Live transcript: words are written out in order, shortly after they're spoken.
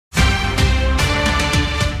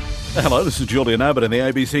Hello, this is Julian Abbott in the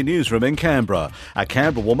ABC Newsroom in Canberra. A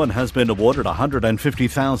Canberra woman has been awarded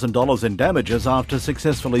 $150,000 in damages after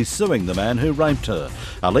successfully suing the man who raped her.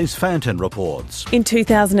 Elise Fanton reports. In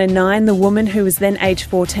 2009, the woman, who was then aged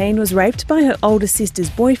 14, was raped by her older sister's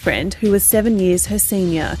boyfriend, who was 7 years her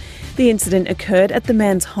senior. The incident occurred at the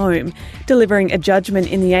man's home. Delivering a judgment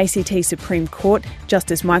in the ACT Supreme Court,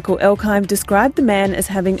 Justice Michael Elkheim described the man as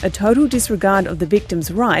having a total disregard of the victim's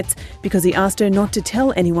rights because he asked her not to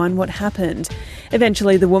tell anyone what happened.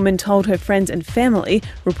 Eventually, the woman told her friends and family,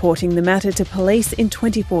 reporting the matter to police in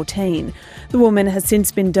 2014. The woman has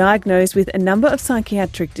since been diagnosed with a number of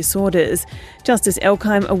psychiatric disorders. Justice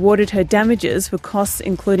Elkheim awarded her damages for costs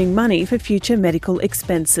including money for future medical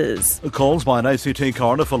expenses. Calls by an ACT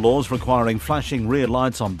coroner for laws requiring flashing rear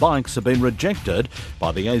lights on bikes have been rejected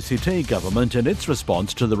by the ACT government in its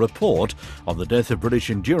response to the report on the death of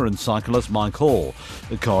British endurance cyclist Mike Hall.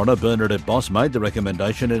 The coroner, Bernadette Boss, made the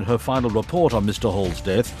recommendation in her final report on Mr Hall's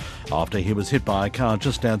death after he was hit by a car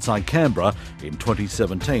just outside Canberra in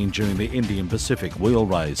 2017 during the Indian Pacific wheel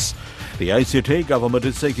race. The ACT government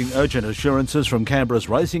is seeking urgent assurances from Canberra's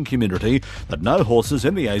racing community that no horses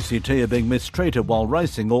in the ACT are being mistreated while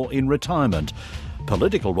racing or in retirement.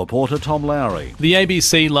 Political reporter Tom Lowry. The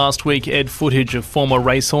ABC last week aired footage of former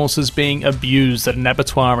racehorses being abused at an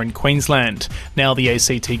abattoir in Queensland. Now the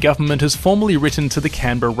ACT government has formally written to the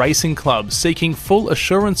Canberra Racing Club seeking full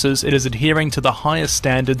assurances it is adhering to the highest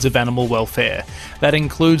standards of animal welfare. That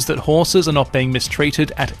includes that horses are not being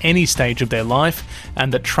mistreated at any stage of their life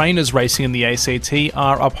and that trainers racing in the ACT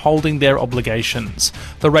are upholding their obligations.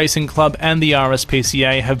 The Racing Club and the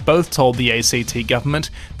RSPCA have both told the ACT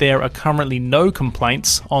government there are currently no complaints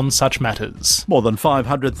on such matters. More than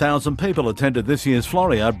 500,000 people attended this year's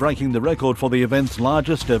Floriade, breaking the record for the event's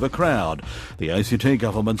largest ever crowd. The ACT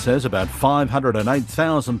government says about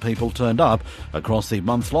 508,000 people turned up across the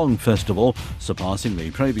month-long festival, surpassing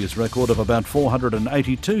the previous record of about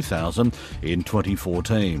 482,000 in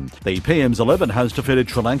 2014. The PM's 11 has defeated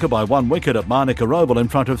Sri Lanka by 1 wicket at Manica Oval in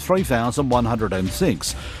front of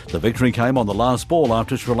 3,106. The victory came on the last ball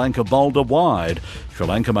after Sri Lanka bowled a wide. Sri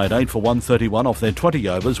Lanka made 8 for 131 off their 20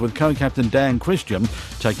 overs, with co-captain Dan Christian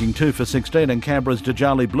taking 2 for 16 and Canberra's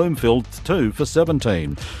Djali Bloomfield 2 for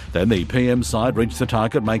 17. Then the PM side reached the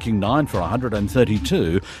target, making 9 for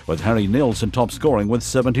 132, with Harry Nielsen top scoring with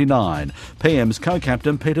 79. PM's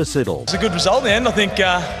co-captain Peter Siddle. It's a good result in the end. I think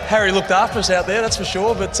Harry looked after us out there, that's for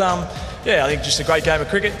sure, but I think just a great game of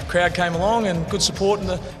cricket. The crowd came along and good support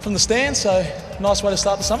from the stands, so nice way to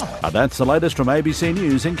start the summer. And that's the latest from ABC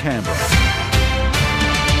News in Canberra.